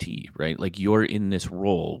business and IT, right? Like you're in this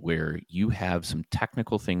role where you have some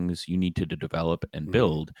technical things you need to develop and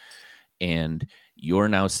build, and you're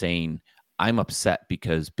now saying, I'm upset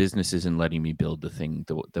because business isn't letting me build the thing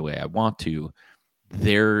the way I want to.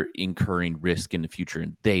 They're incurring risk in the future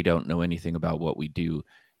and they don't know anything about what we do.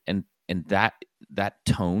 And that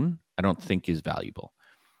tone, I don't think is valuable.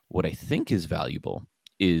 What I think is valuable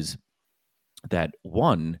is that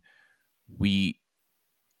one, the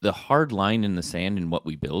hard line in the sand in what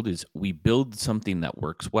we build is we build something that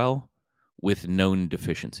works well with known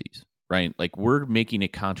deficiencies, right? Like we're making a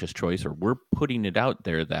conscious choice, or we're putting it out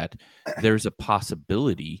there that there's a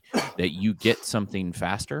possibility that you get something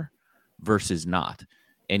faster versus not,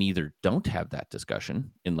 and either don't have that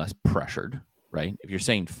discussion unless pressured, right? If you're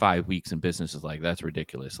saying 5 weeks in business is like, that's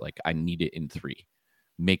ridiculous. Like I need it in 3,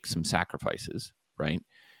 make some sacrifices, right?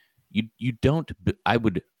 You don't, I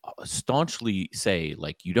would staunchly say,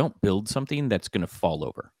 like, you don't build something that's going to fall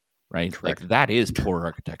over, right? Correct. Like that is poor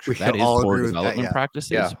architecture. That is poor development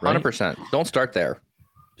practices. Yeah, 100%. Right? Don't start there.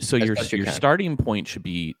 So your starting point should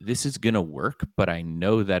be, this is going to work, but I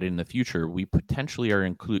know that in the future we potentially are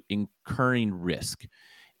incurring risk,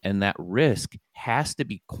 and that risk has to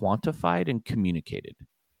be quantified and communicated.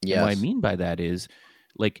 Yes. And what I mean by that is,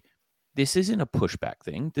 like, this isn't a pushback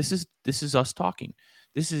thing. This is us talking.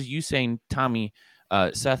 This is you saying, Tommy,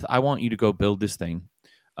 Seth, I want you to go build this thing,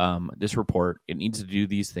 this report. It needs to do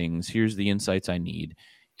these things. Here's the insights I need.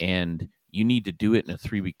 And you need to do it in a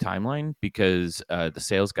 3-week timeline because the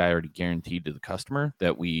sales guy already guaranteed to the customer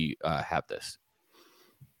that we have this.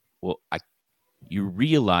 Well, you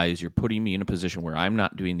realize you're putting me in a position where I'm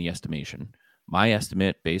not doing the estimation. My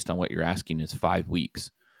estimate based on what you're asking is 5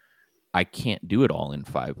 weeks. I can't do it all in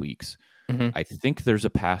 5 weeks. I think there's a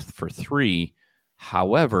path for 3.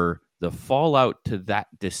 However, the fallout to that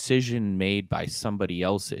decision made by somebody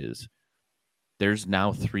else is there's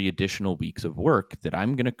now 3 additional weeks of work that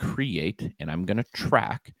I'm going to create and I'm going to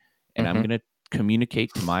track and I'm going to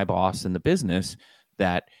communicate to my boss in the business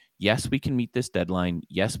that, yes, we can meet this deadline.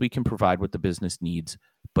 Yes, we can provide what the business needs,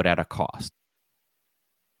 but at a cost.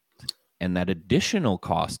 And that additional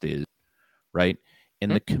cost is, right,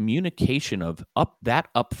 and the communication of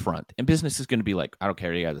upfront. And business is going to be like, I don't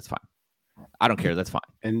care. Yeah, that's fine. I don't care. That's fine.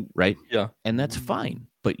 And right. Yeah. And that's fine.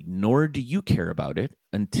 But nor do you care about it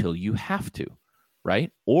until you have to.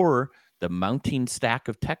 Right. Or the mounting stack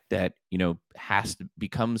of tech debt,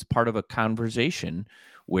 becomes part of a conversation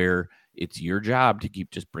where it's your job to keep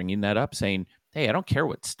just bringing that up, saying, hey, I don't care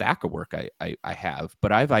what stack of work I have,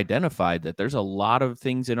 but I've identified that there's a lot of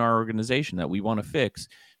things in our organization that we want to fix.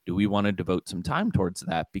 Do we want to devote some time towards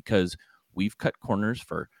that? Because we've cut corners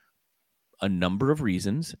for a number of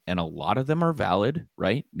reasons, and a lot of them are valid,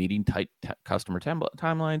 right? Meeting tight customer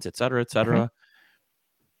timelines, et cetera, et cetera.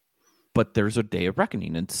 But there's a day of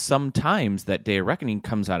reckoning, and sometimes that day of reckoning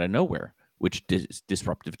comes out of nowhere, which is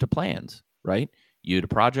disruptive to plans, right? You had a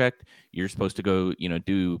project, you're supposed to go,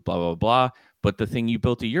 do blah, blah, blah, but the thing you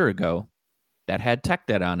built a year ago that had tech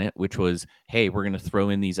debt on it, which was, hey, we're going to throw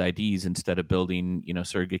in these IDs instead of building,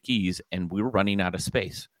 surrogate keys, and we're running out of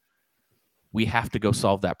space. We have to go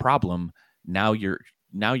solve that problem. Now your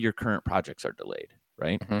current projects are delayed,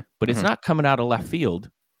 right? Mhm, But it's mhm. not coming out of left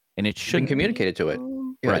field, and it Been shouldn't be. communicated to it.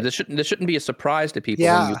 Yeah, Right. this shouldn't be a surprise to people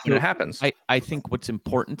Yeah. when it happens. I think what's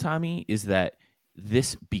important, Tommy, is that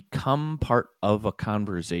this become part of a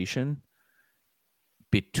conversation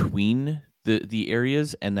between the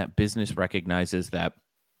areas, and that business recognizes that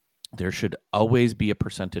there should always be a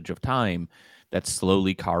percentage of time that's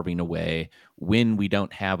slowly carving away when we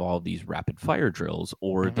don't have all these rapid fire drills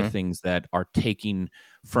or the Mhm. things that are taking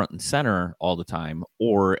front and center all the time,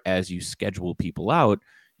 or as you schedule people out,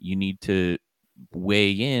 you need to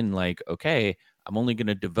weigh in like, okay, I'm only going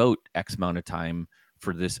to devote X amount of time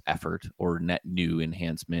for this effort or net new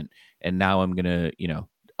enhancement, and now I'm going to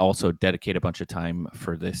also dedicate a bunch of time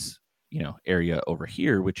for this area over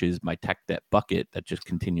here, which is my tech debt bucket that just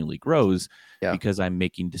continually grows. Yeah. Because I'm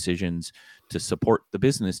making decisions to support the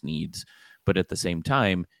business needs, but at the same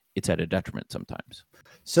time it's at a detriment sometimes.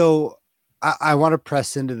 So I want to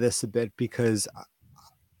press into this a bit, because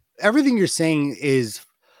everything you're saying is,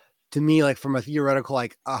 to me, like from a theoretical,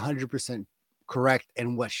 like 100% correct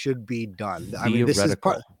and what should be done. I mean, this should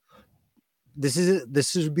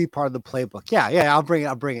be part of the playbook. Yeah, I'll bring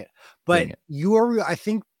it. But I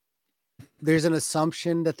think there's an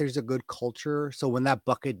assumption that there's a good culture, so when that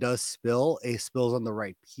bucket does spill, it spills on the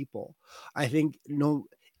right people. I think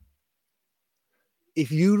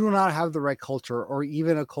if you do not have the right culture, or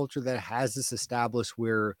even a culture that has this established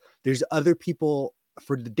where there's other people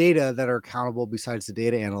for the data that are accountable besides the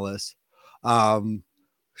data analysts,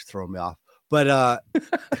 just throwing me off. But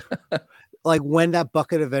like when that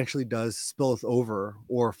bucket eventually does spill over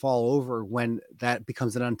or fall over, when that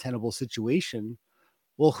becomes an untenable situation,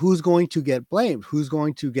 well, who's going to get blamed? Who's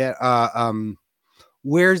going to get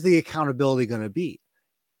where's the accountability going to be?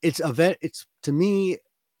 It's to me,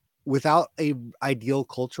 without a ideal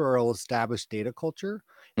culture or established data culture,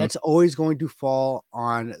 that's always going to fall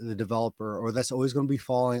on the developer, or that's always going to be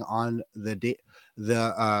falling on the data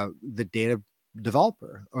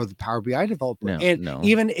developer or the Power BI developer.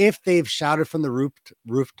 Even if they've shouted from the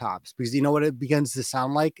rooftops, because you know what it begins to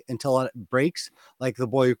sound like until it breaks, like the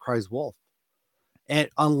boy who cries wolf. And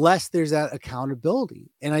unless there's that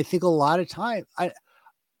accountability, and I think a lot of time,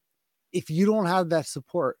 if you don't have that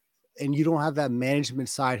support and you don't have that management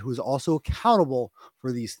side who's also accountable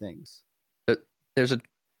for these things, there's a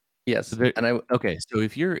yes. Okay, so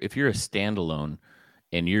if you're a standalone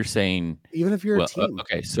and you're saying, even if you're a team,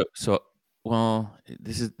 okay, so well,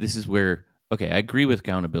 this is where, okay, I agree with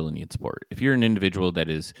accountability and support. If you're an individual that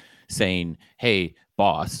is saying, hey,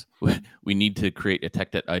 boss, we need to create a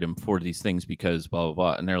tech debt item for these things because blah, blah,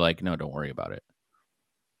 blah. And they're like, no, don't worry about it.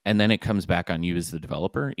 And then it comes back on you as the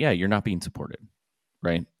developer. Yeah, you're not being supported,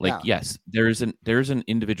 right? Like, yes, there's an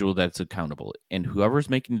individual that's accountable, and whoever's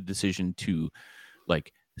making the decision to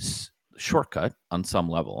like shortcut on some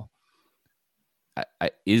level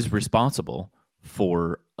is responsible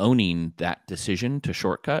for owning that decision to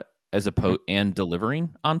shortcut as opposed and delivering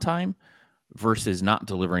on time versus not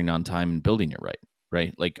delivering on time and building it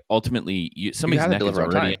right? Like ultimately, somebody's neck is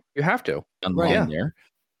already you have to on there.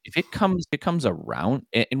 If it comes around,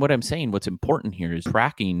 and what I'm saying, what's important here is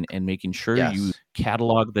tracking and making sure you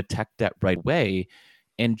catalog the tech debt right away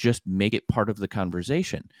and just make it part of the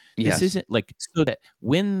conversation. This isn't like so that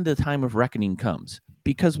when the time of reckoning comes,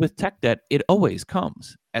 because with tech debt, it always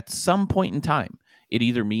comes at some point in time. It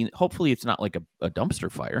either means, hopefully it's not like a dumpster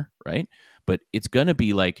fire, right? But it's going to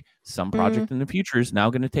be like some project in the future is now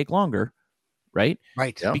going to take longer, right?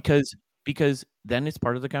 Right. Yeah. Because then it's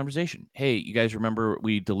part of the conversation. Hey, you guys remember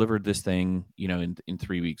we delivered this thing, in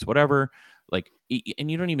 3 weeks, whatever. Like, and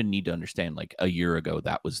you don't even need to understand like a year ago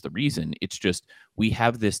that was the reason. It's just we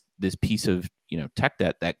have this piece of tech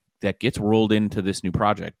debt that gets rolled into this new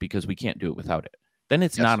project because we can't do it without it. Then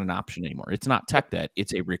it's not an option anymore. It's not tech debt.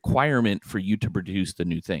 It's a requirement for you to produce the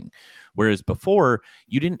new thing. Whereas before,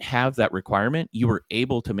 you didn't have that requirement. You were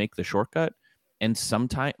able to make the shortcut. And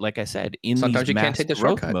sometimes, like I said, sometimes you can't take the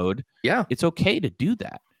growth mode, it's okay to do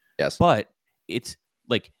that. Yes. But it's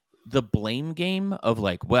like the blame game of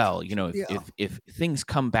like, well, if things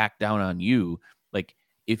come back down on you, like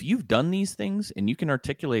if you've done these things and you can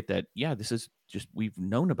articulate that, this is just, we've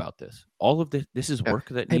known about this. All of this is work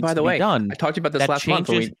that needs to be done. I talked to you about this last month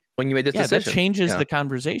when you made this decision. That changes the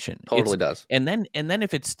conversation. Totally does. And then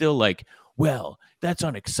if it's still like, well, that's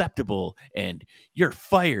unacceptable and you're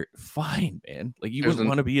fired, fine, man. Like you wouldn't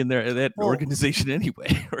want to be in that organization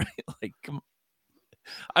anyway, right? Like, come on.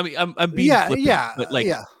 I mean, I'm being flippant, but like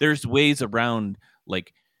there's ways around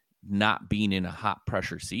like not being in a hot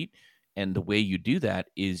pressure seat. And the way you do that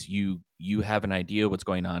is you have an idea what's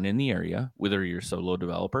going on in the area, whether you're a solo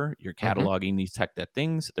developer, you're cataloging these tech debt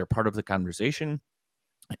things, they're part of the conversation,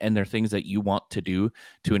 and they're things that you want to do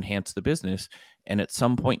to enhance the business. And at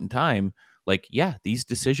some point in time, like, yeah, these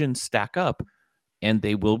decisions stack up and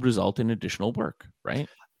they will result in additional work, right?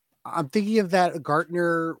 I'm thinking of that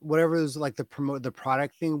Gartner, whatever is like the promote the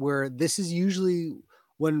product thing, where this is usually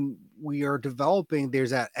when we are developing,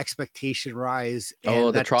 there's that expectation rise. Oh, And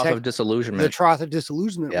the that trough tech, of disillusionment. the trough of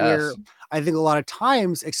disillusionment, where Yes. I think a lot of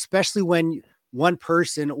times, especially when one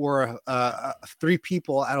person or three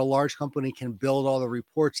people at a large company can build all the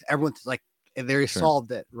reports, everyone's like, they Sure.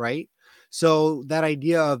 solved it, right? So that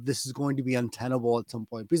idea of this is going to be untenable at some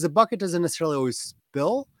point, because the bucket doesn't necessarily always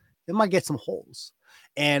spill, it might get some holes.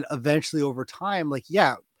 And eventually over time, like,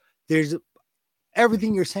 yeah, there's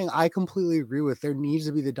everything you're saying, I completely agree with. There needs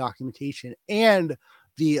to be the documentation and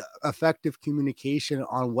the effective communication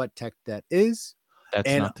on what tech debt is. That's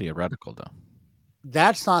And not theoretical, though.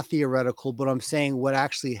 that's not theoretical, but I'm saying what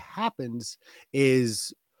actually happens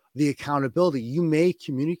is the accountability. You may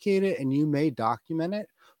communicate it and you may document it,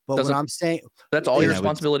 but Doesn't- what I'm saying, That's all your And I would-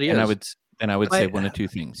 responsibility and is. I would say But- one of two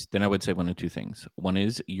things. One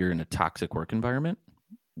is you're in a toxic work environment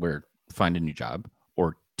where find a new job,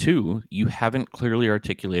 or two, you haven't clearly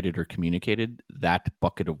articulated or communicated that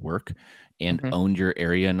bucket of work and owned your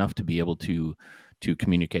area enough to be able to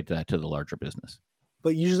communicate that to the larger business.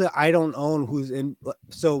 but usually I don't own who's in.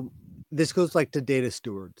 So this goes like to data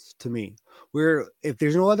stewards to me, where if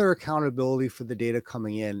there's no other accountability for the data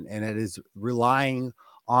coming in and it is relying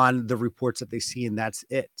on the reports that they see and that's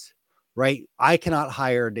it, right? I cannot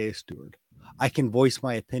hire a data steward. I can voice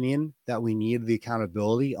my opinion that we need the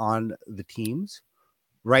accountability on the teams,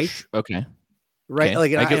 right? Okay. Right. Okay.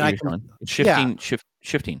 Like, I get and what I you're can, saying. It's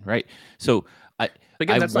shifting, right? So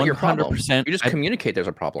Again, I that's not your problem. 100% You just communicate there's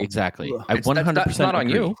a problem. exactly. Ugh. I It's- 100% that's not on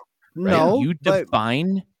agree. you. Right? no, You but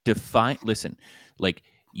define. Listen, like,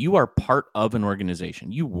 you are part of an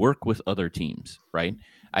organization. You work with other teams, right?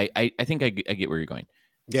 I think I get where you're going.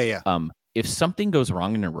 yeah. If something goes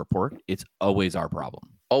wrong in a report, it's always our problem.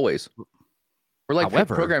 Always. We're like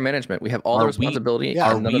However, program management. We have all are the we- responsibility yeah,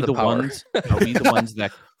 and Are none we of the the power. ones? Are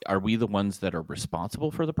we the ones that are responsible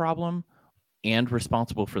for the problem and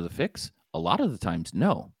responsible for the fix? A lot of the times,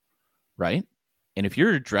 no, right? And if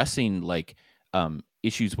you're addressing like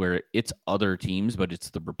issues where it's other teams, but it's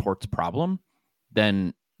the report's problem,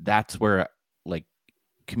 then that's where like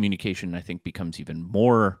communication, I think, becomes even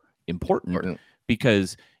more important.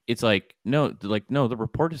 Because it's like, no, the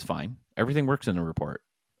report is fine. Everything works in the report.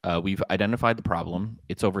 We've identified the problem.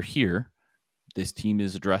 It's over here. This team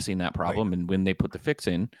is addressing that problem, and when they put the fix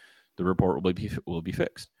in, the report will be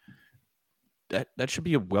fixed. That should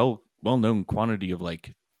be a well-known quantity of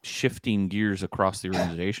like shifting gears across the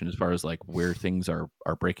organization as far as like where things are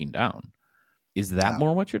breaking down. Is that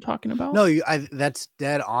more what you're talking about? No, that's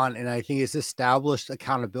dead on. And I think it's established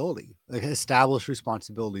accountability, like established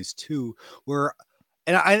responsibilities too, where,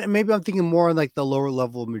 and maybe I'm thinking more on like the lower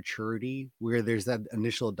level of maturity where there's that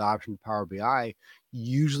initial adoption of Power BI.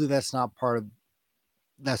 Usually that's part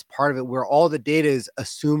of it, where all the data is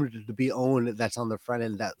assumed to be owned. That's on the front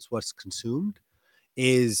end. That's what's consumed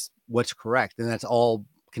is what's correct. And that's all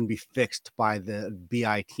can be fixed by the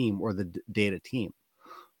BI team or the data team.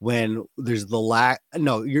 When there's the lack,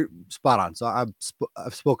 no, you're spot on. So I've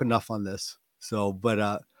spoken enough on this. So, but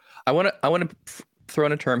I want to throw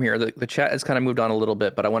in a term here. The chat has kind of moved on a little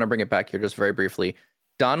bit, but I want to bring it back here just very briefly.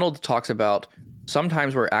 Donald talks about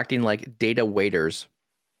sometimes we're acting like data waiters.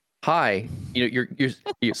 Hi,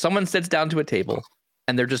 someone sits down to a table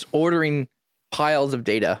and they're just ordering piles of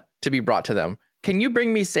data to be brought to them. Can you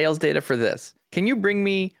bring me sales data for this? Can you bring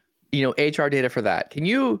me, HR data for that? Can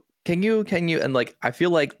you? And like, I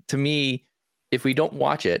feel like, to me, if we don't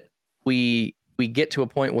watch it, we get to a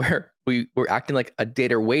point where we're acting like a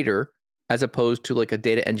data waiter as opposed to like a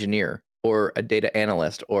data engineer or a data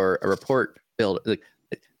analyst or a report builder. Like,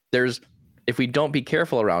 if we don't be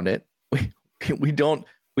careful around it, we don't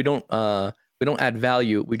add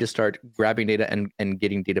value. We just start grabbing data and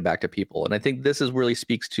getting data back to people. And I think this really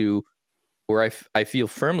speaks to where I feel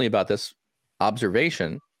firmly about this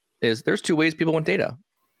observation is there's two ways people want data.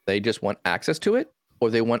 They just want access to it, or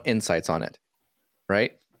they want insights on it,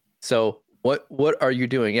 right? So what are you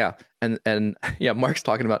doing? Yeah, and yeah, Mark's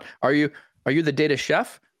talking about are you the data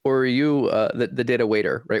chef or are you the data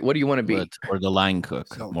waiter, right? What do you want to be? Or the line cook,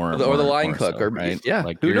 or the line cook, so, or right? Yeah,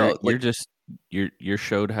 like who knows? You're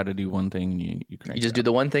showed how to do one thing. You just do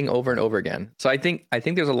the one thing over and over again. So I think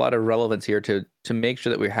there's a lot of relevance here to make sure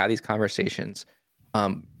that we have these conversations. I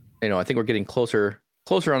think we're getting closer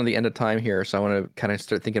closer on the end of time here, so I want to kind of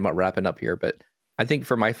start thinking about wrapping up here. But I think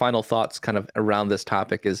for my final thoughts, kind of around this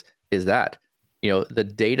topic, is that,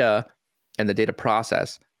 the data and the data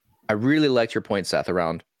process. I really liked your point, Seth,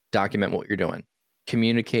 around document what you're doing,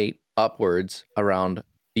 communicate upwards around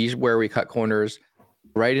these where we cut corners,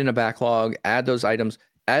 write in a backlog, add those items.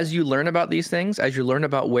 As you learn about these things, as you learn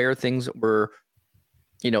about where things were,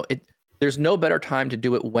 there's no better time to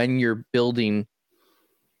do it when you're building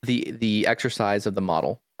the exercise of the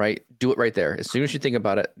model, right? Do it right there. As soon as you think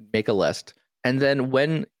about it, make a list. And then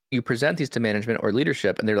when you present these to management or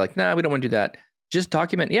leadership and they're like, nah, we don't want to do that, just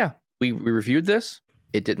document, yeah, we reviewed this.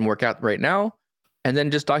 It didn't work out right now. And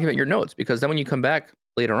then just document your notes, because then when you come back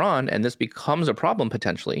later on and this becomes a problem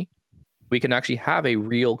potentially, we can actually have a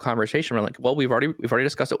real conversation. We're like, well, we've already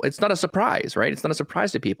discussed it. It's not a surprise, right? It's not a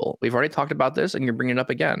surprise to people. We've already talked about this and you're bringing it up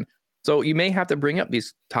again. So you may have to bring up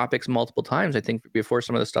these topics multiple times, I think, before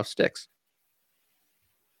some of the stuff sticks.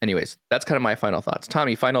 Anyways, that's kind of my final thoughts.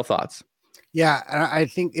 Tommy, final thoughts. Yeah, and I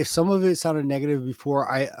think if some of it sounded negative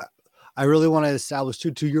before, I really want to establish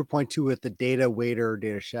to your point too, with the data waiter,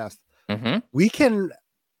 data chef, we can,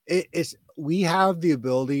 we have the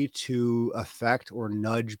ability to affect or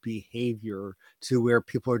nudge behavior to where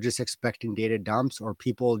people are just expecting data dumps, or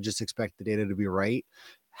people just expect the data to be right.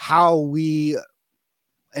 How we,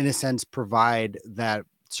 in a sense, provide that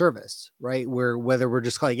service, right? Whether we're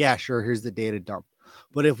just like, yeah, sure, here's the data dump.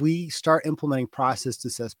 But if we start implementing process to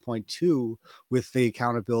Seth's point too, with the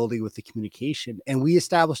accountability, with the communication, and we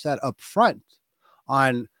establish that up front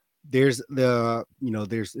on, there's in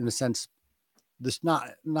a sense, this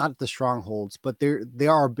not the strongholds, but there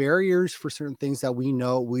are barriers for certain things that we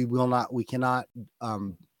know we cannot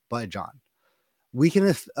budge on. We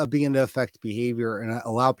can begin to affect behavior and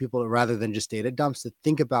allow people to, rather than just data dumps, to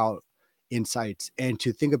think about insights and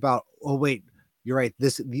to think about, oh wait, you're right,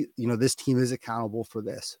 this team is accountable for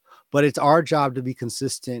this, but it's our job to be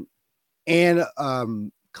consistent and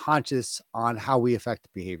conscious on how we affect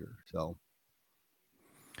behavior. So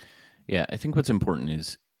yeah, I think what's important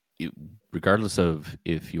is, regardless of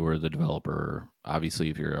if you're the developer, obviously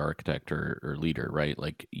if you're an architect or leader, right?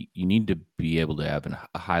 Like you need to be able to have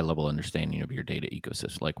a high level understanding of your data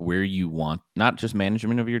ecosystem, like where you want, not just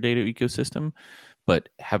management of your data ecosystem, but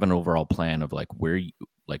have an overall plan of like where you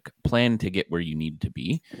plan to get where you need to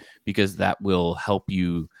be, because that will help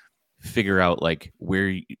you figure out like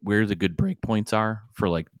where the good breakpoints are for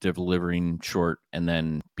like delivering short and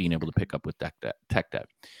then being able to pick up with tech debt.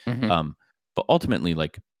 But ultimately,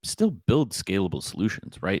 like, still build scalable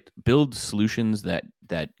solutions, right? Build solutions that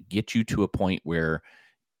get you to a point where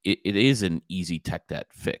it is an easy tech debt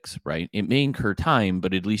fix, right? It may incur time,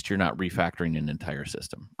 but at least you're not refactoring an entire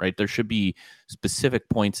system, right? There should be specific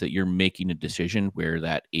points that you're making a decision where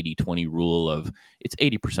that 80-20 rule of it's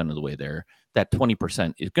 80% of the way there, that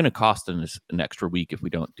 20% is going to cost us an extra week if we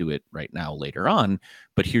don't do it right now later on,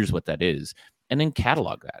 but here's what that is. And then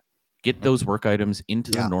catalog that. Get those work items into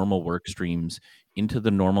the normal work streams, into the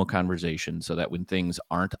normal conversation, so that when things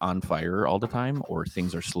aren't on fire all the time or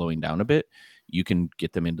things are slowing down a bit, you can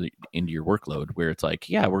get them into your workload where it's like,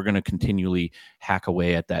 yeah, we're going to continually hack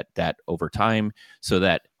away at that over time so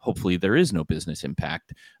that hopefully there is no business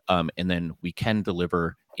impact. And then we can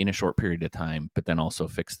deliver in a short period of time, but then also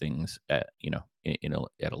fix things at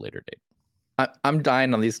a later date. I'm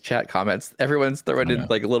dying on these chat comments. Everyone's throwing in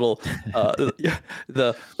like little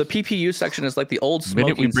the PPU section is like the old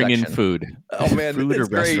smoking we bring section. In food. Oh man, food it's or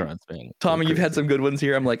great. Restaurants, man. Tommy, you've had some good ones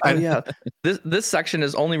here. I'm like, oh yeah, this section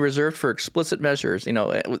is only reserved for explicit measures.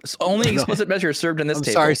 It's only explicit measures served in this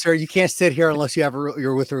table. Sorry, sir, you can't sit here unless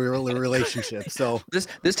you're with a relationship. So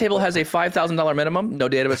this table has a $5,000 minimum. No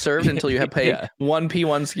data was served until you have paid one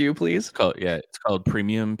P1 SKU, please. It's called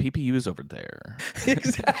premium PPUs over there.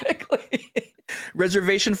 Exactly.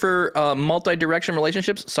 Reservation for multi-direction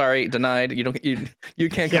relationships. Sorry, denied. You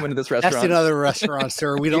can't come into this restaurant. That's another restaurant,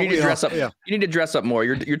 sir. We don't. You need to dress up. Yeah. You need to dress up more.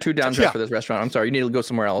 You're too down dressed for this restaurant. I'm sorry. You need to go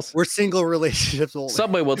somewhere else. We're single relationships only.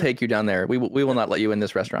 Subway will take you down there. We will not let you in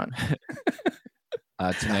this restaurant.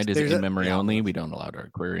 Tonight is in memory only. We don't allow our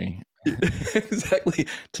query. Exactly.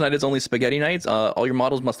 Tonight is only spaghetti nights. All your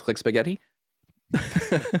models must look like spaghetti.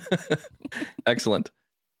 Excellent.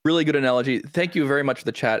 Really good analogy. Thank you very much for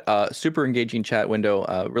the chat. Super engaging chat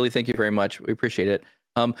window. Really, thank you very much. We appreciate it.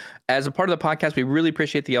 As a part of the podcast, we really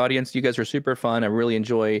appreciate the audience. You guys are super fun. I really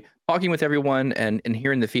enjoy talking with everyone and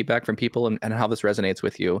hearing the feedback from people and how this resonates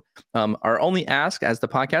with you. Our only ask as the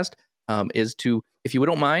podcast is to, if you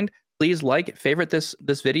don't mind, please favorite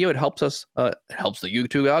this video. It helps us. It helps the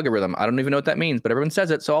YouTube algorithm. I don't even know what that means, but everyone says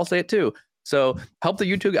it, so I'll say it too. So help the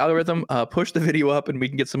YouTube algorithm push the video up, and we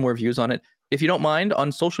can get some more views on it. If you don't mind,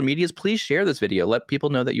 on social medias, please share this video. Let people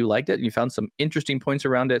know that you liked it and you found some interesting points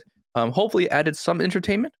around it. Hopefully added some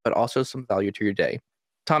entertainment, but also some value to your day.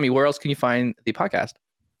 Tommy, where else can you find the podcast?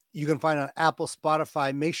 You can find on Apple,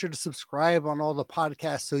 Spotify. Make sure to subscribe on all the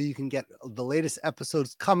podcasts so you can get the latest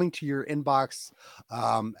episodes coming to your inbox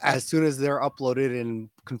as soon as they're uploaded and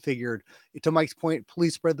configured. To Mike's point,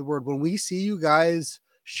 please spread the word. When we see you guys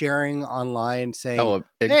sharing online saying,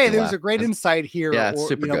 hey, there was a great insight here. Yeah, it's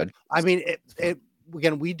super good. I mean,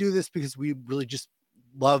 again, we do this because we really just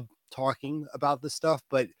love talking about this stuff,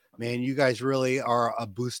 but man, you guys really are a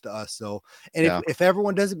boost to us. So, and if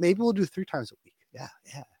everyone does it, maybe we'll do 3 times a week. Yeah.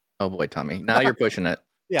 Oh boy, Tommy. Now you're pushing it.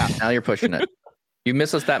 Yeah. Now you're pushing it. You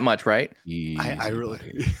miss us that much, right? I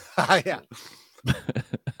really yeah.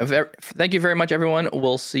 Thank you very much, everyone.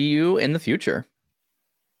 We'll see you in the future.